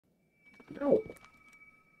No.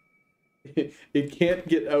 It can't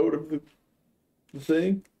get out of the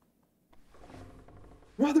thing.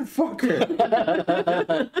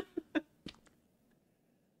 Motherfucker!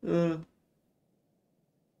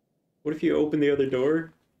 What if you open the other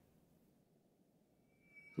door?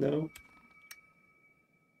 No?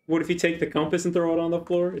 What if you take the compass and throw it on the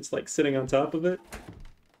floor? It's like sitting on top of it.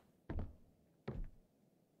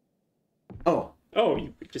 Oh. Oh,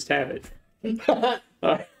 you just have it.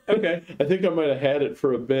 Okay. I think I might have had it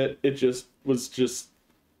for a bit. It just was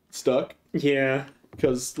stuck. Yeah.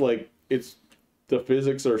 Because, like, the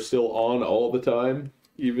physics are still on all the time,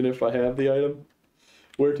 even if I have the item.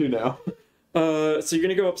 Where to now? So you're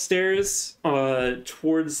gonna go upstairs,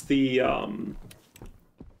 towards the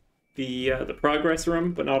progress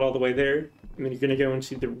room, but not all the way there. And then you're gonna go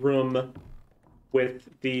into the room with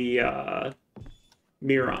the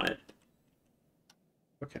mirror on it.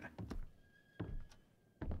 Okay.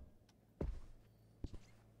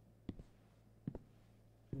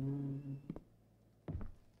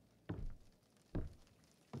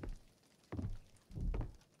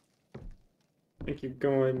 I think you're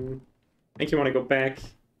going... I think you want to go back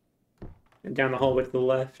and down the hallway to the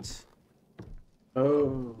left.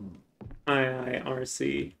 Oh.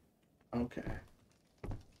 IIRC. Okay.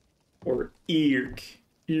 Or EIRC.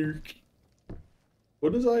 EIRC.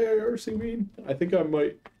 What does IIRC mean? I think I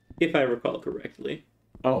might... If I recall correctly.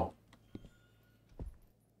 Oh.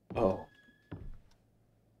 Oh.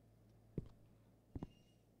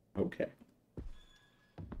 Okay.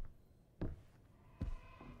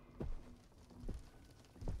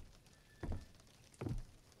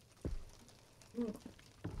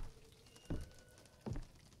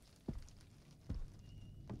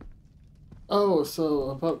 Oh, so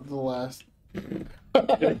about the last...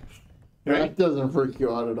 That doesn't freak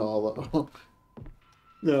you out at all, though.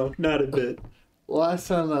 No, not a bit. Last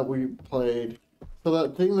time that we played, so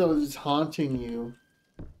that thing that was just haunting you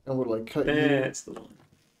and would, like, cut you... That's the one.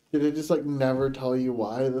 Did it just, like, never tell you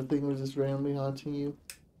why the thing was just randomly haunting you?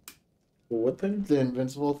 What thing? The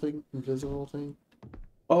invisible thing?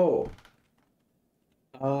 Oh.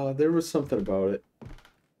 There was something about it.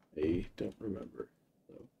 I don't remember.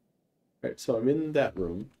 Alright, so I'm in that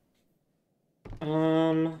room.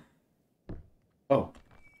 Oh.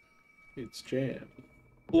 It's jammed.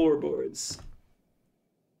 Floorboards.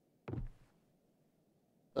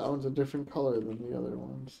 That one's a different color than the other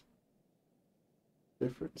ones.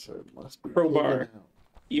 Different, so it must be... Crowbar.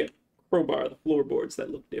 Yeah, crowbar, the floorboards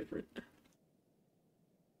that look different.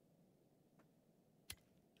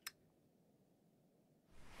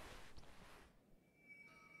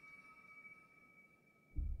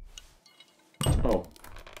 Oh.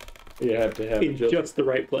 You have to have in just the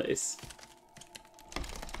right place.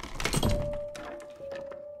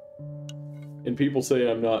 And people say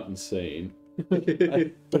I'm not insane.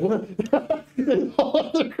 They hold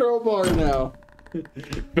the crowbar now.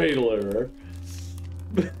 Fatal error.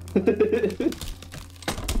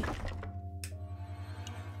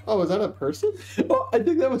 Oh, is that a person? Oh, I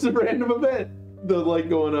think that was a random event. The light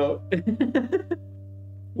going out.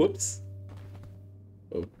 Whoops.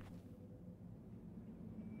 Oh.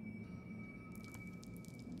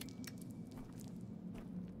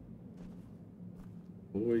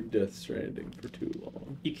 Avoid Death Stranding for too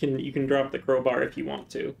long. You can drop the crowbar if you want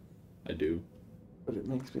to. I do. But it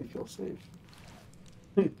makes me feel safe.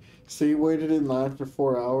 So you waited in line for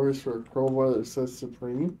 4 hours for a crowbar that says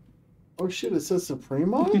Supreme? Oh shit, it says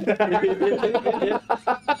Supreme on it?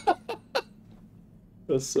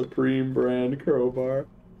 A Supreme brand crowbar.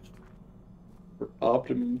 For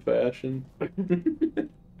optimum fashion.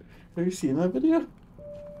 Have you seen that video?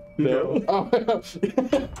 No. Oh,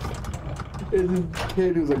 it's this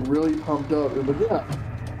kid who's like really pumped up and like, yeah,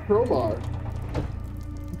 crowbar.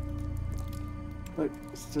 Like,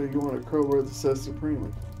 so you want a crowbar that says Supreme?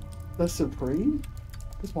 Like, that's Supreme?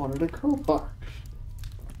 Just wanted a crowbar.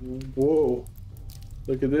 Whoa.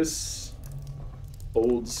 Look at this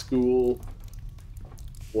old school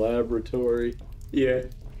laboratory. Yeah.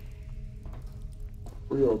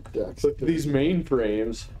 Real decks. Look at these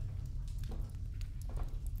mainframes.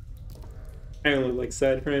 I only like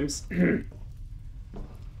side frames. I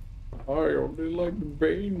only like the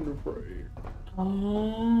mainframe.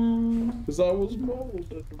 Because I was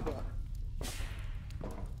molded by.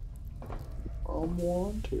 I'm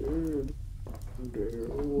wanted.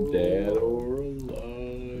 Dead or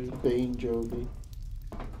alive. Bane Jovi.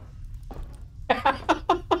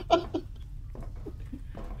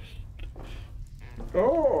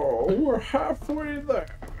 Oh, we're halfway there.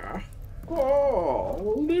 Oh,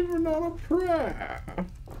 we're living on a prayer.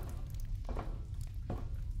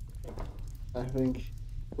 I think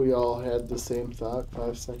we all had the same thought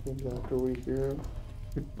 5 seconds after we hear him.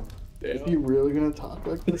 Damn. Is he really gonna talk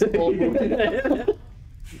like this whole movie?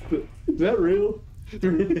 Is that real?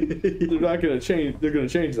 They're not gonna change. They're gonna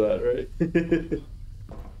change that, right?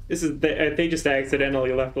 This is they just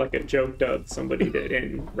accidentally left like a joke dub somebody did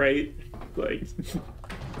in, right? Like,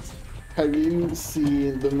 Have you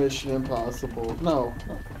seen the Mission Impossible? No.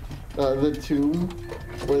 The Tomb,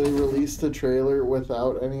 where they released the trailer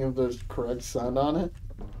without any of the correct sound on it.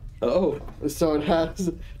 Oh. So it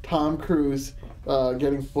has Tom Cruise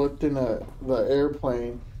getting flipped in the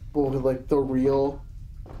airplane, but with like the real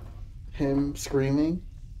him screaming.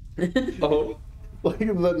 Oh. Like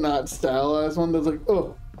the not stylized one that's like,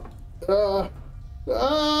 oh. Ah!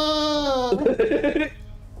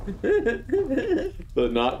 The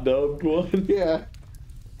not dubbed one. Yeah.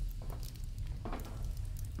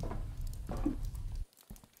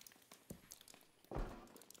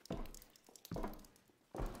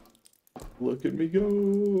 Look at me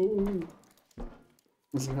go.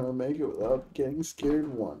 He's gonna make it without getting scared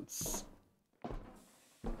once.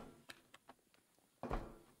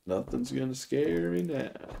 Nothing's gonna scare me now.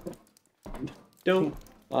 don't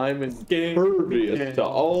I'm Scare- impervious to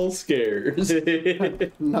all scares.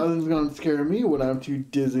 Nothing's gonna scare me when I'm too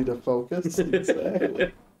dizzy to focus.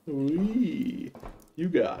 Exactly. Wee. You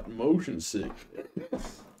got motion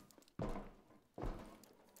sickness.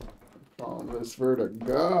 Oh, this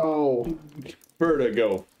vertigo.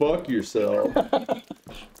 Vertigo, fuck yourself.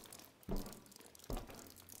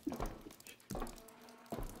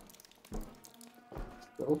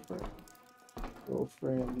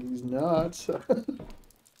 Girlfriend, he's nuts.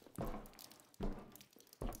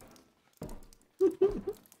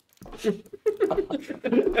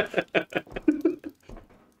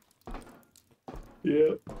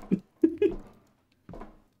 Yeah.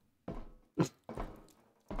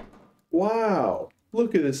 Wow.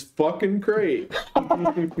 Look at this fucking crate. Damn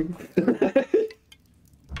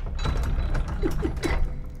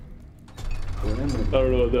I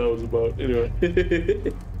don't know what that was about. Anyway.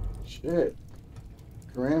 it. Shit.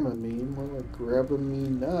 Gramamine, more like grabbing me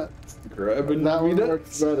nuts. Grabbing That me one nuts.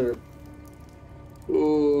 works better.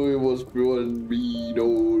 Oh, it was one mean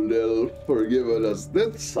old elf for giving us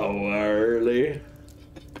this so early.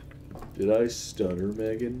 Did I stutter,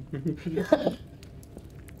 Megan?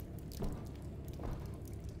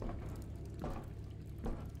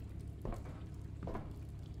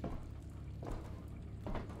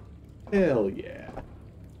 Hell yeah.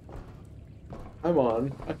 I'm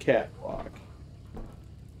on a catwalk.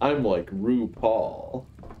 I'm like RuPaul.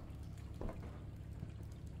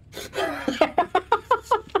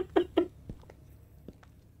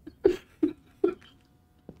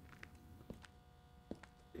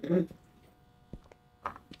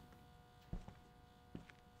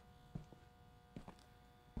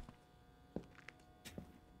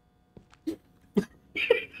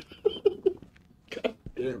 God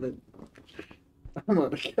damn it. I'm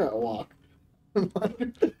on a catwalk.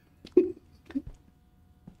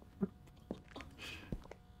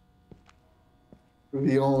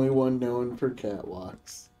 The only one known for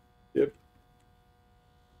catwalks. Yep.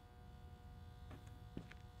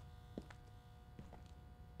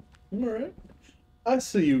 Alright. I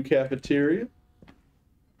see you, cafeteria.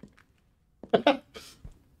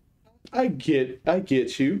 I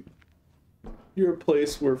get you. You're a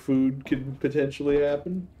place where food could potentially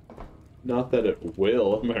happen. Not that it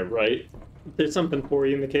will, am I right? There's something for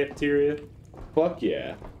you in the cafeteria. Fuck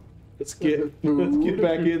yeah. Let's get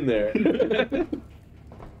back in there.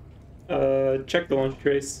 Check the lunch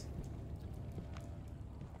trace.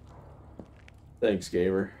 Thanks,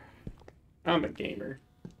 gamer. I'm a gamer.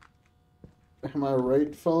 Am I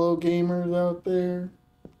right, fellow gamers out there?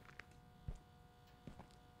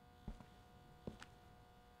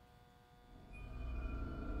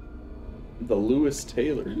 The Lewis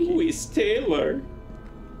Taylor key. Louis Taylor.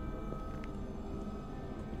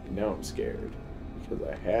 Now I'm scared because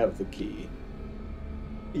I have the key.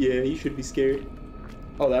 Yeah, you should be scared.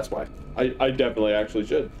 Oh, that's why. I definitely actually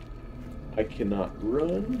should. I cannot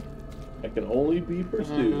run. I can only be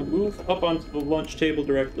pursued. Move up onto the lunch table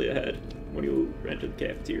directly ahead when you enter the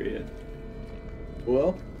cafeteria.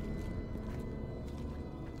 Well,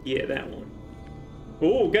 Yeah, that one.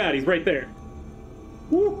 Oh god, he's right there.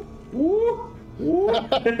 Woo! Woo! Woo!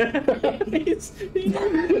 He's-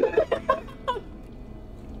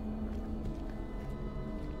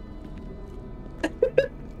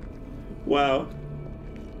 Wow.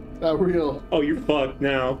 Not real. Oh, you're fucked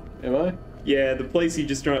now. am I? Yeah, the place you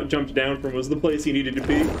just jumped down from was the place you needed to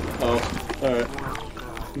be. Oh,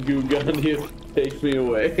 alright. Goo gun, you take me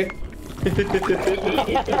away.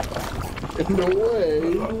 And away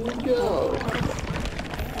we go.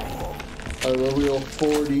 I love real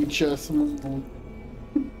 4D chess move.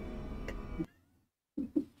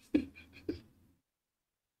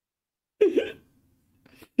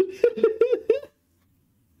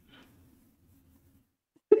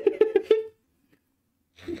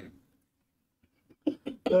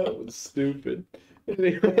 That was stupid.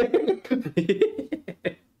 Anyway.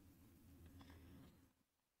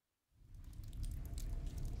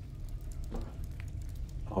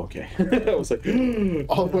 Okay. I was like,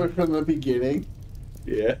 All the way from the beginning.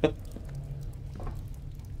 yeah.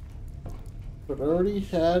 But I already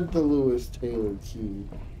had the Lewis Taylor key.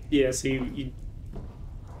 Yeah, so you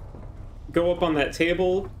go up on that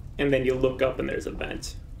table, and then you look up and there's a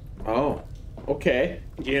vent. Oh, okay.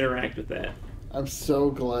 You interact with that. I'm so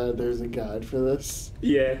glad there's a guide for this.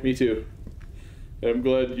 Yeah. Me too. I'm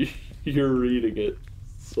glad you're reading it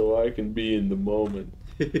so I can be in the moment.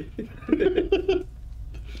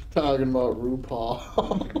 Talking about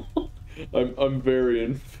RuPaul. I'm very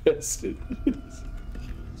invested.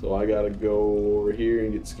 So I gotta go over here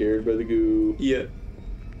and get scared by the goo. Yeah.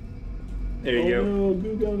 There you go. No,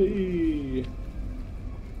 goo Gandhi.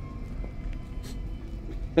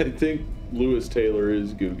 I think Lewis Taylor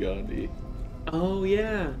is Goo Gandhi. Oh,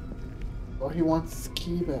 yeah. Oh, he wants his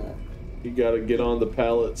key back. You gotta get on the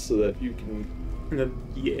pallet so that you can.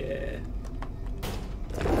 Yeah.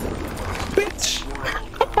 Bitch!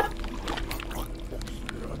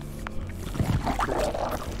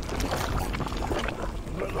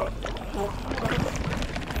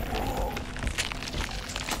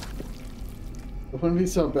 It wouldn't be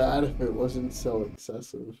so bad if it wasn't so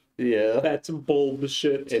excessive. Yeah. That's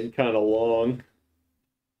bullshit. And kind of long.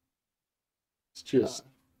 It's just.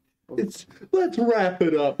 Let's wrap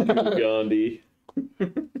it up, Goo Gandhi.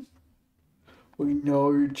 We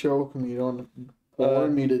know you're joking. You don't bore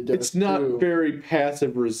me to death. It's not too. very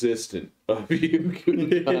passive resistant of you,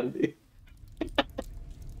 Goo Gandhi.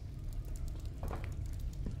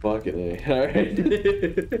 Fucking A.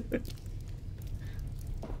 Alright.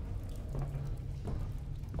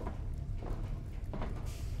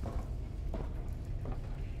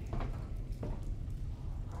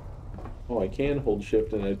 Oh, I can hold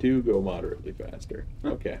shift and I do go moderately faster.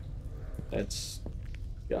 Okay. That's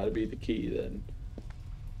gotta be the key then.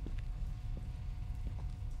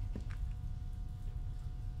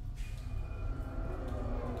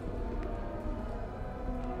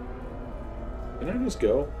 Can I just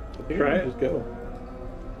go? I think I Try can it. just go.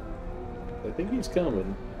 I think he's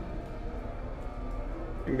coming.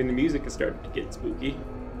 I mean, the music has started to get spooky.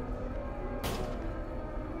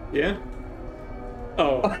 Yeah?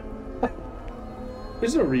 Oh.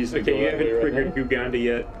 There's no reason to Okay, go you that way haven't right triggered now. Goo Gandhi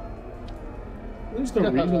yet. There's no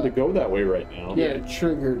reason to go that way right now. Yeah, it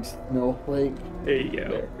triggered Snowflake. There you go.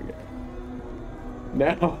 There we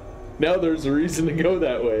go. Now there's a reason to go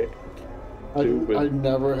that way. Stupid. I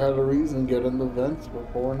never had a reason to get in the vents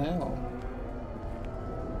before now.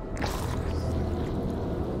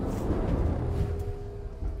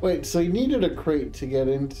 Wait, so you needed a crate to get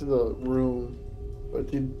into the room,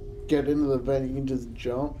 but to get into the vent, you can just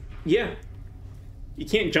jump? Yeah. You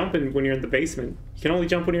can't jump in when you're in the basement. You can only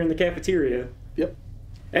jump when you're in the cafeteria. Yep.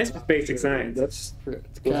 That's just basic science. That's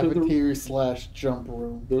It's Those are the- cafeteria slash jump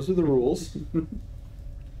room. those are the rules.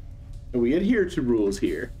 And we adhere to rules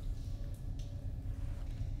here.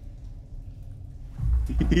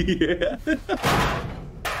 Yeah.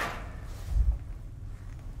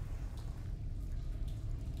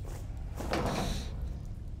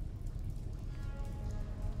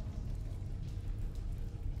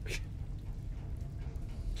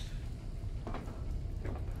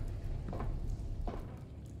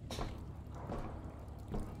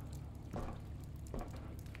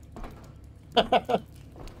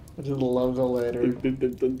 I just love the letter.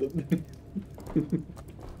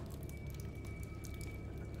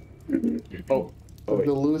 Oh, wait.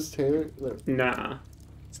 The Lewis Taylor. Nah.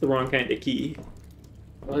 It's the wrong kind of key.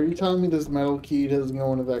 Are you telling me this metal key doesn't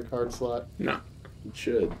go into that card slot? Nah. It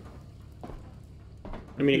should.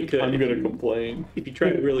 I mean, it could. I'm if gonna you- complain. If you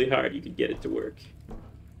tried really hard, you could get it to work.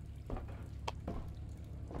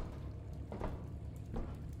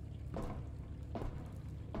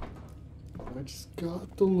 I just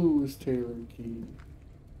got the Lewis Taylor key.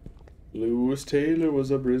 Lewis Taylor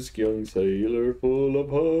was a brisk young sailor, full of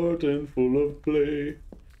heart and full of play.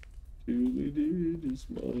 Till he did his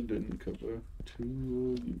mind uncover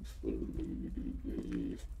to a useful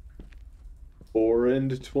lady. 4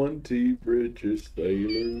 and 20 British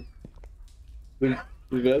sailor. The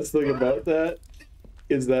best thing about that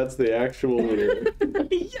is that's the actual lyric.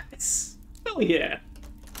 Yes! Hell yeah!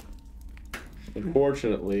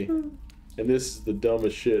 Unfortunately, And this is the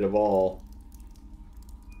dumbest shit of all.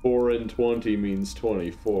 4 and 20 means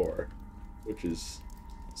 24, which is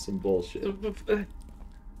some bullshit. Right,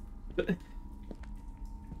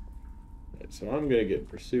 so I'm gonna get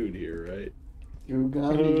pursued here, right? You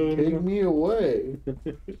gotta take me away.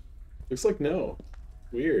 Looks like no.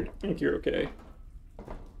 Weird. I think you're okay.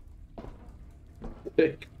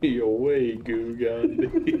 Take me away, Goo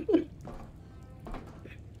Gandhi.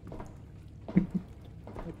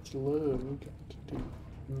 What's love got to do?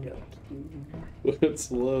 Got to do.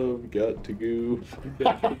 What's love got to go?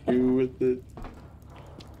 Got to do with it.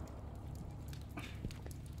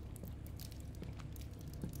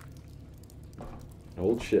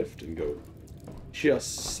 Hold shift and go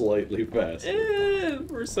just slightly faster.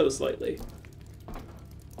 We're so slightly.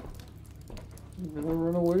 I'm gonna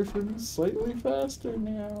run away from you slightly faster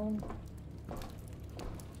now.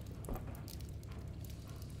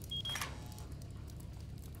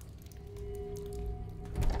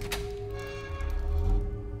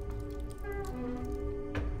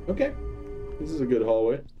 Okay. This is a good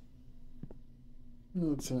hallway.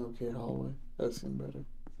 It's an okay hallway. That's even better.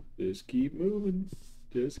 Just keep moving.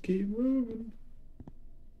 Just keep moving.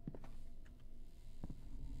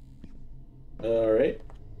 Alright.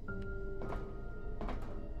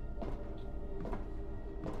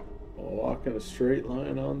 I'll walk in a straight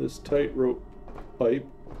line on this tightrope pipe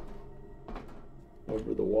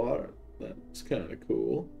over the water. That's kind of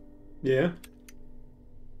cool. Yeah.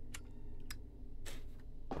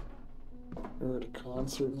 We're at a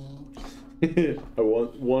concert now. I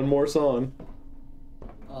want one more song.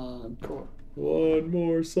 Encore. One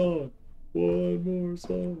more song. One more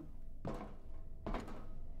song.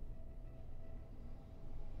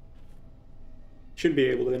 Should be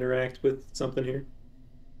able to interact with something here.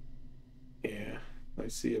 Yeah, I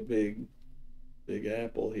see a big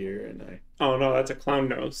apple here, and I... Oh no, that's a clown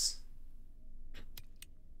nose.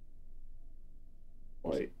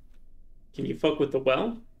 Wait. Can you fuck with the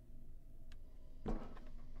well?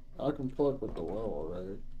 I can fuck with the well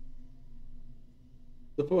already.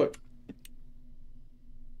 The fuck?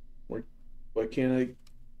 Why can't I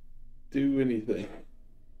do anything?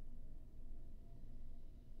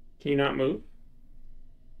 Can you not move?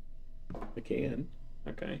 I can.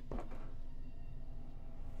 Okay.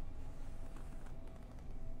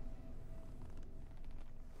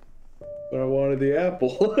 But I wanted the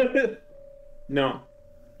apple. No.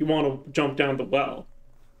 You want to jump down the well.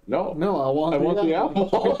 No. No, I want the apple.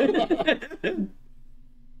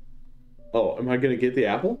 Oh, am I gonna get the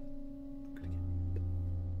apple?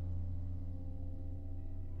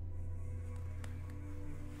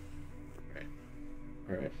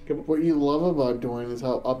 Alright. Come on. What you love about doing is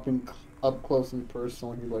how up close and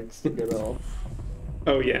personal he likes to get off.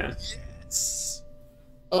 Oh yeah. Yes.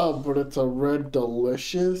 Oh, but it's a red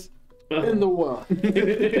delicious in the well.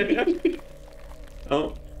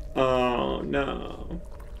 Oh. Oh no.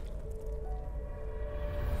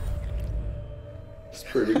 It's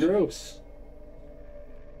pretty gross.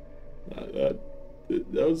 That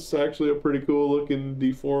was actually a pretty cool looking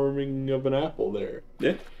deforming of an apple there.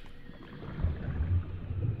 Yeah.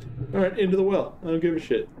 Alright, into the well. I don't give a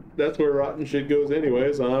shit. That's where rotten shit goes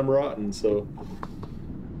anyways. I'm rotten, so...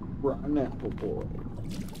 Rotten apple boy.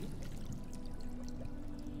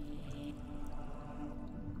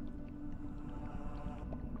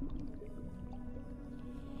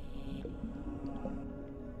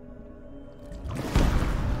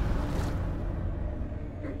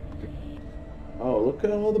 Oh, look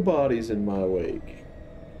at all the bodies in my wake.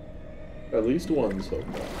 At least one so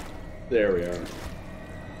far. There we are.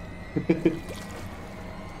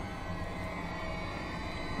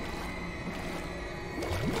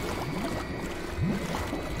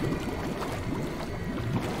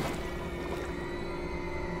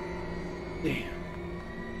 Damn.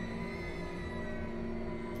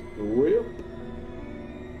 Rip.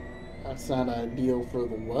 That's not ideal for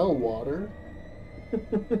the well water.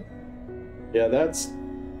 Yeah, that's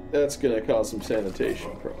gonna cause some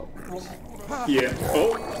sanitation problems. Yeah.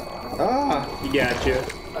 Oh, Ah! he got you.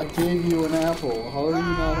 I gave you an apple. How are you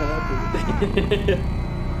not happy?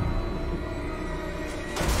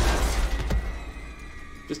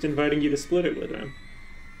 Just inviting you to split it with him.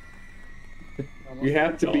 You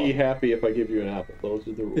have to be happy if I give you an apple. Those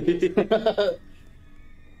are the rules.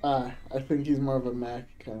 I think he's more of a Mac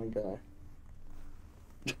kind of guy.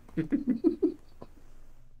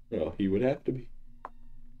 Well, he would have to be.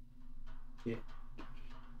 Yeah.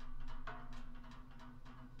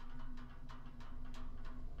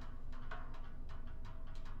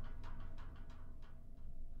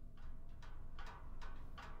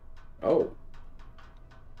 Oh.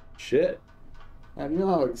 Shit. And you know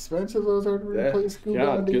how expensive those are to replace Goo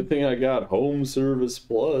God, Gandhi? good thing I got Home Service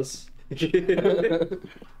Plus.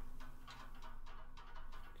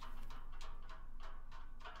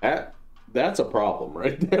 That's a problem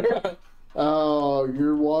right there. Oh,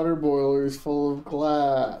 your water boiler is full of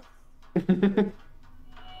glass.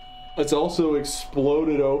 It's also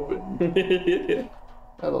exploded open.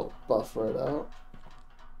 That'll buff right out.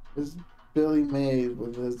 This Billy Mays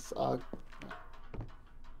with his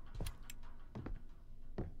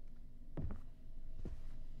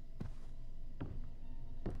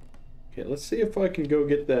Okay, let's see if I can go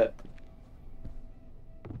get that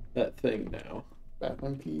thing now.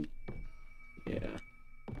 Batman key. Yeah.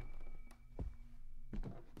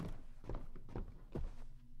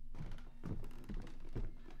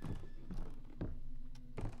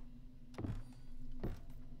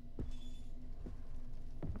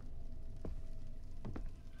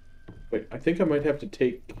 Wait, I think I might have to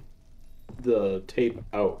take the tape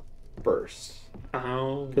out first.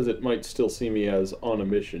 Oh. Because it might still see me as on a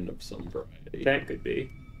mission of some variety. That could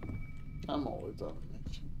be. I'm always on a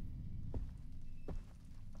mission.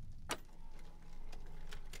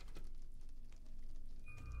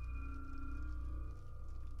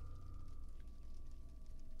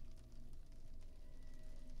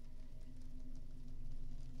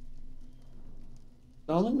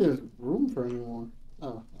 I don't think there's room for any more.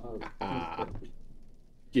 Oh,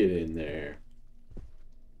 Get in there.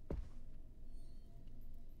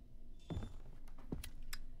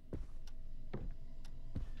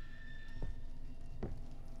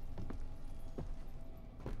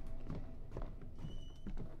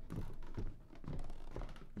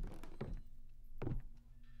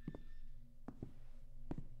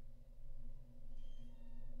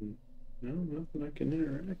 No, nothing I can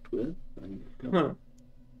interact with. I don't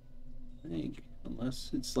think,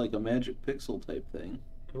 unless it's like a magic pixel type thing.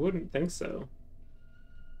 I wouldn't think so.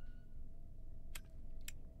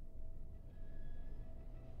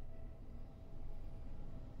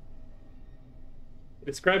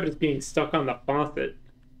 Describe it as being stuck on the faucet.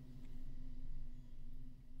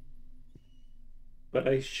 But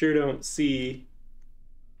I sure don't see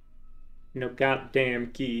no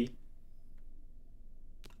goddamn key.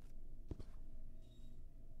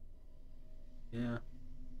 Yeah.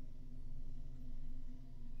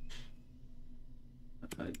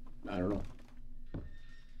 I don't know.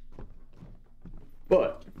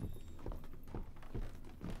 But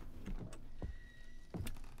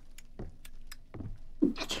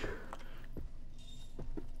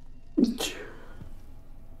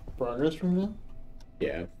progress from now?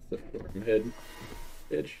 yeah, that's where I'm heading.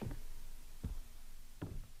 Bitch.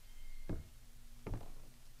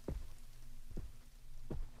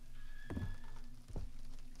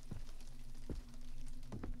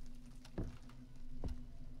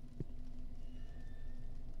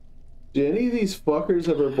 Do any of these fuckers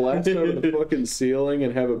ever blast out of the fucking ceiling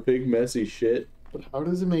and have a big messy shit? But how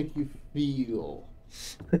does it make you feel?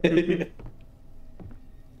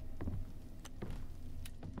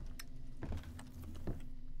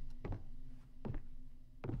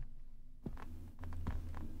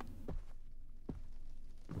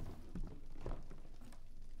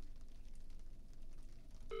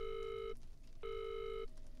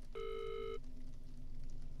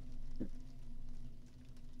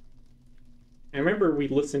 I remember we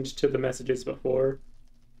listened to the messages before.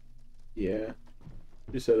 Yeah.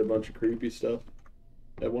 You said a bunch of creepy stuff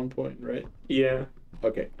at one point, right? Yeah.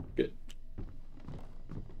 Okay, good.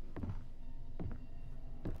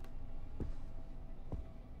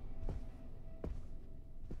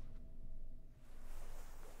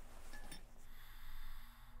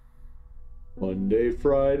 Monday,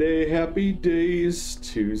 Friday, happy days.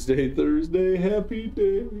 Tuesday, Thursday, happy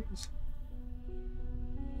days.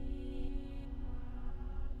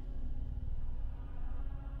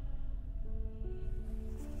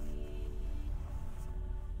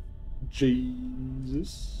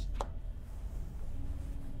 Jesus.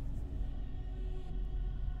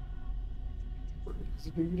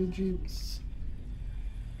 Jesus.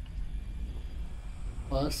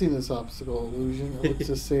 Well, I've seen this optical illusion. It looks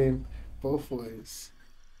the same both ways.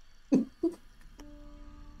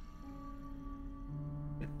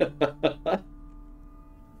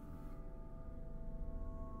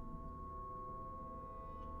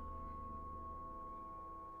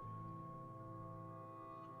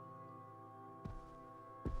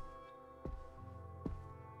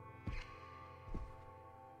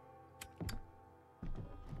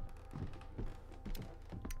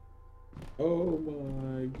 Oh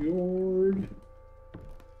my god.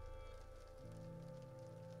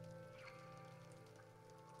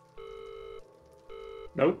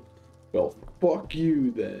 Nope. Well, Fuck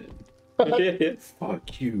you then.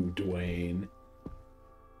 Fuck you, Dwayne.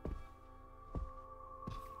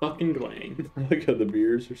 Fucking Dwayne. I like how the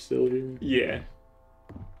beers are still here. Yeah.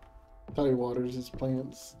 How he waters his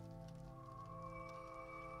plants.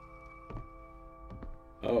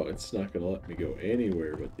 Oh, it's not gonna let me go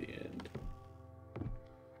anywhere but the end.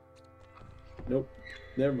 Nope.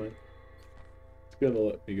 Never mind. It's gonna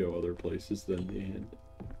let me go other places than the end.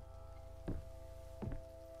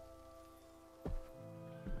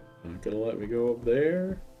 Not gonna let me go up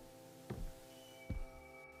there.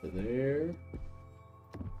 To there.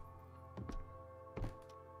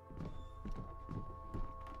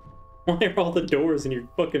 Why are all the doors in your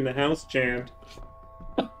fucking house jammed?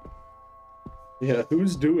 Yeah,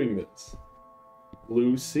 who's doing this?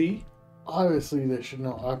 Lucy? Obviously, they should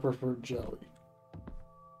know I prefer jelly.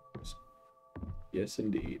 Yes,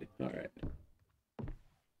 indeed. Alright.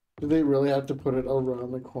 Do they really have to put it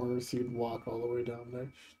around the corner so you'd walk all the way down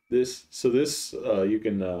there? This you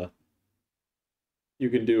can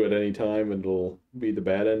do at any time and it'll be the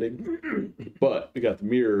bad ending. But we got the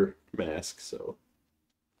mirror mask, so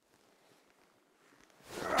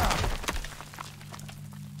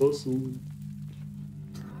hustling.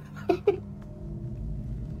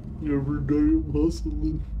 Every day I'm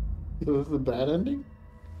hustling. So this is the bad ending?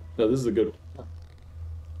 No, this is a good one.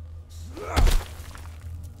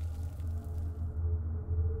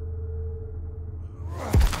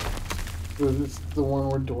 So this is the one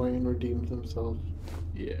where Dwayne redeems himself.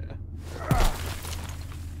 Yeah.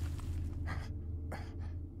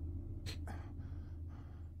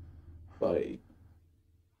 By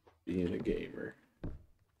being a gamer.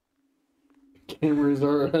 Gamers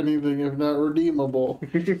are anything if not redeemable.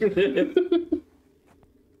 These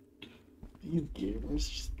gamers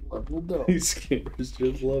just leveled up. These gamers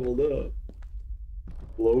just leveled up.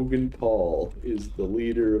 Logan Paul is the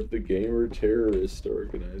leader of the gamer terrorist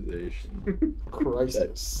organization.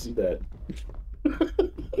 Crisis.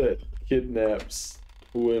 That kidnaps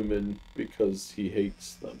women because he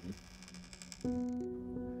hates them.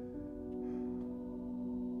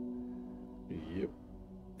 Yep.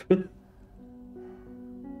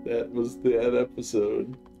 That was that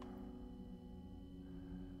episode.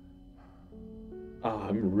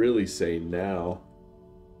 I'm really saying now.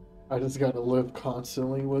 I just gotta live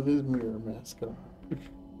constantly with his mirror mask on.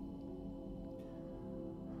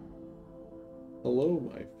 Hello,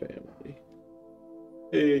 my family.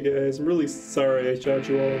 Hey guys, I'm really sorry I shot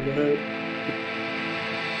you all in the head.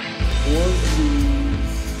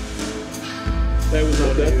 That was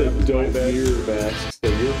not That's that a was my dope bad. mirror mask, so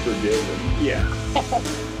you're forgiven. Yeah.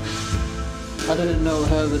 I didn't know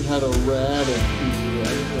heaven had a rat in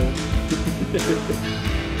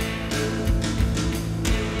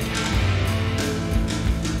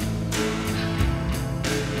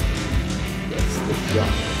That's the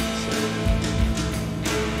shot.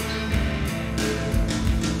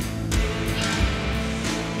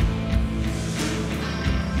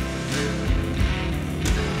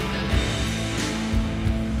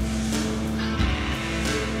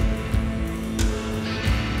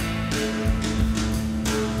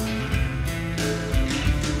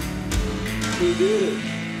 We did it!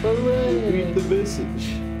 Hooray! We beat the Visage.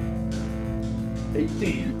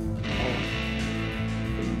 18.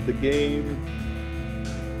 The game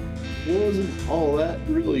wasn't all that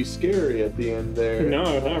really scary at the end there.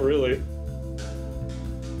 No, not really.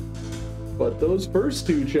 But those first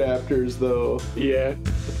two chapters, though. Yeah.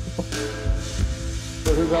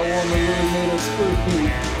 But that one that really made us freaky.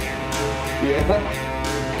 Yeah.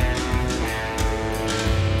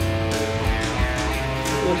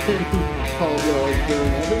 Called the like doing.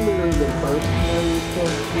 I think they were the first one where you're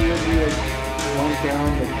supposed to be like run down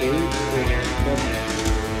the gate or then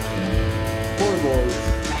floorboards.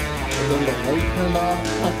 And then the light turned off.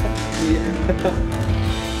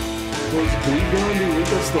 Was Blue Gandhi with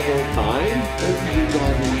us the whole time? Blue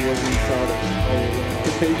Gandhi was inside of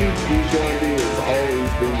it. Maybe Blue Gandhi has always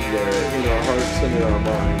been there in our hearts and in our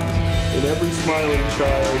minds. In every smiling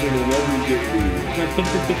child and in every good deed.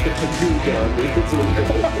 Blue Gandhi.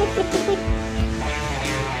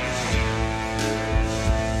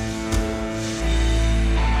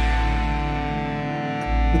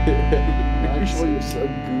 Actually, it's a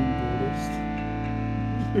good Buddhist.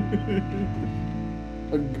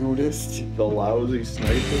 A Goodist. The lousy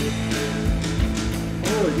sniper.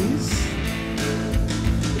 Oh, are these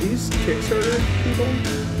Kickstarter people?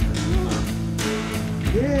 Huh.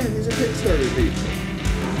 Yeah, these are Kickstarter people.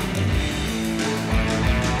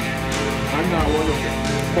 I'm not one of them.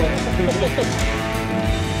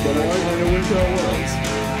 But I kind of wish I was.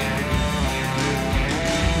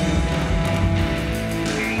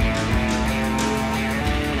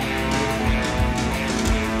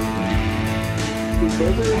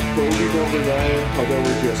 Remember in Bogey number 9 how there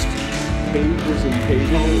were just pages and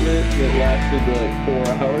pages of it that lasted like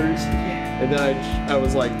 4 hours? And then I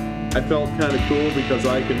was like, I felt kind of cool because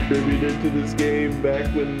I contributed to this game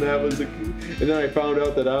back when that was and then I found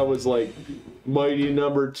out that I was like mighty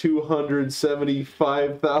number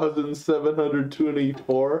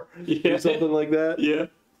 275,724 or something like that. Yeah.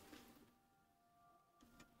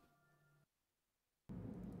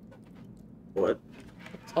 What?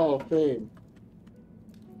 Hall of Fame.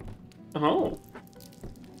 Oh.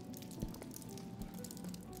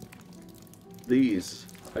 These,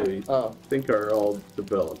 I think, are all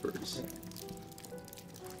developers.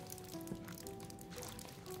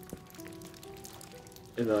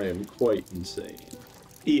 And I am quite insane.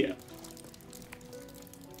 Yeah.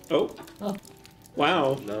 Oh.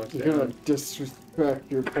 Wow. No, You're gonna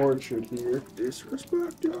disrespect your portrait here.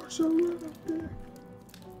 disrespect yourself.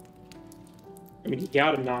 I mean, you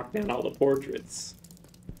gotta knock down all the portraits.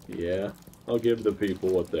 Yeah, I'll give the people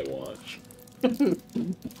what they want.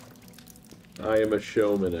 I am a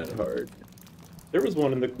showman at heart. There was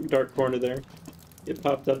one in the dark corner there. It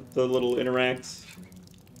popped up the little interacts.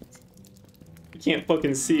 You can't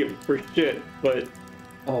fucking see it for shit, but...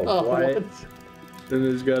 Oh, what? Then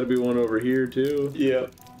there's gotta be one over here, too. Yeah.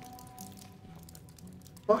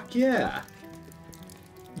 Fuck yeah.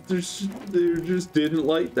 They just didn't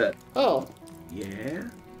like that. Oh. Yeah?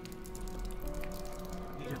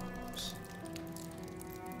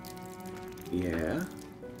 Yeah?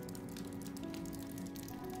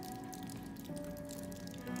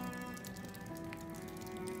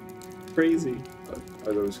 Crazy.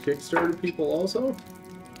 Are those Kickstarter people also?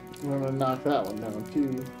 I'm gonna knock that one down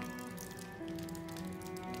too.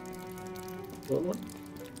 What one?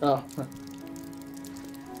 Oh.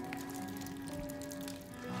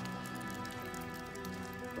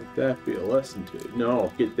 Let that be a lesson to you.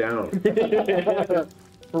 No, get down.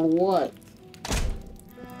 For what?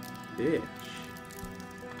 Bitch.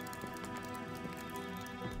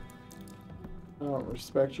 I don't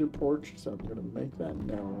respect your portrait, so I'm gonna make that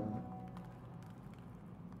known.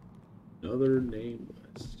 Another name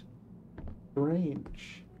list.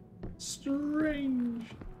 Strange. Strange.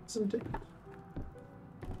 Isn't it?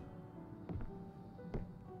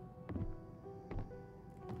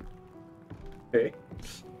 Hey.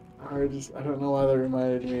 I don't know why that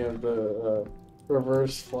reminded me of the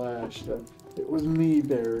Reverse Flash. That it was me,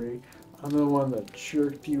 Barry. I'm the one that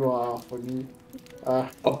jerked you off when you,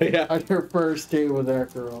 Oh yeah. on your first date with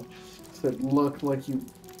that girl. Said looked like you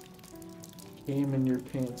came in your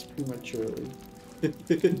pants prematurely.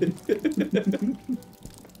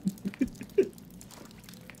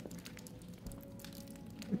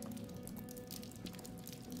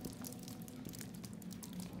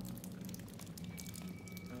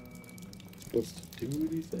 Supposed to do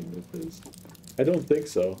anything with this? I don't think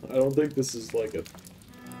so. I don't think this is like a...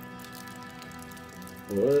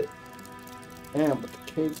 What? Damn, but the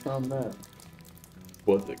cake's on that.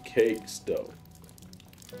 What the cake's dough.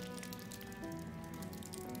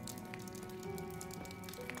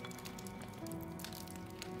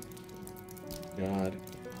 God.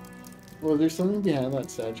 Well, there's something behind that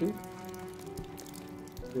statue.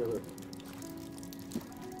 Really?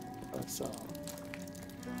 I saw.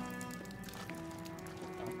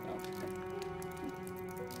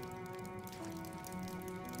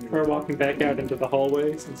 We're walking back out into the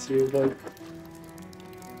hallway since you like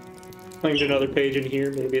claimed another page in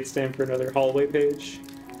here. Maybe it's time for another hallway page.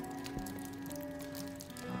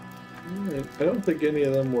 I don't think any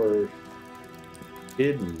of them were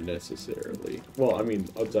hidden necessarily. Well, I mean,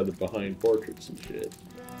 outside of behind portraits and shit.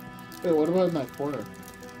 Wait, what about in that corner?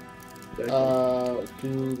 That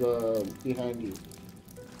To the behind you.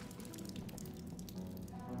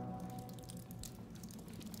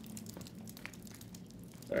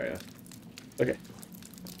 Oh yeah. Okay.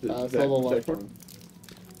 It's all the left one.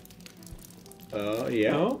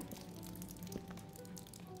 Yeah. Oh,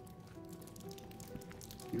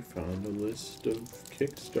 You found a list of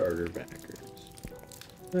Kickstarter backers.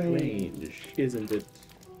 Strange. Strange, isn't it?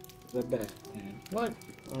 The back. What?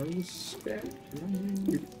 I'm scared.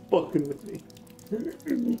 you're fucking with me.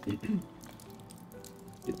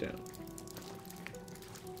 Get down.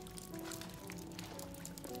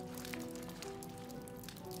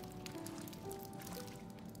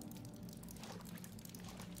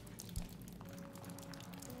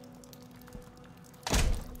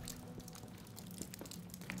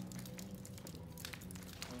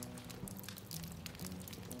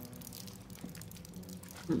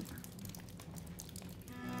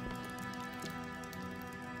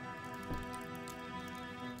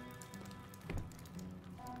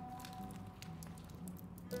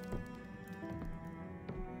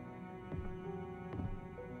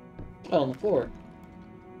 Oh, on the floor.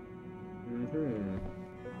 Mm-hmm.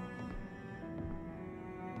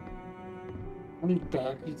 How many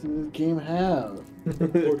packages does this game have?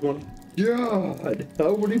 420. God,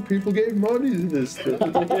 how many people gave money to this thing?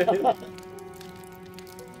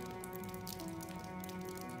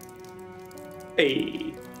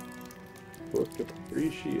 Hey. Book of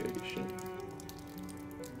appreciation.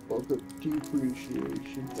 Book of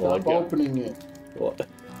depreciation. Well, I Stop got- opening it. What?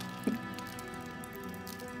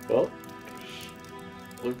 Well,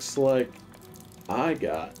 looks like I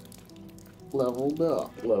got Leveled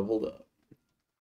up. leveled up.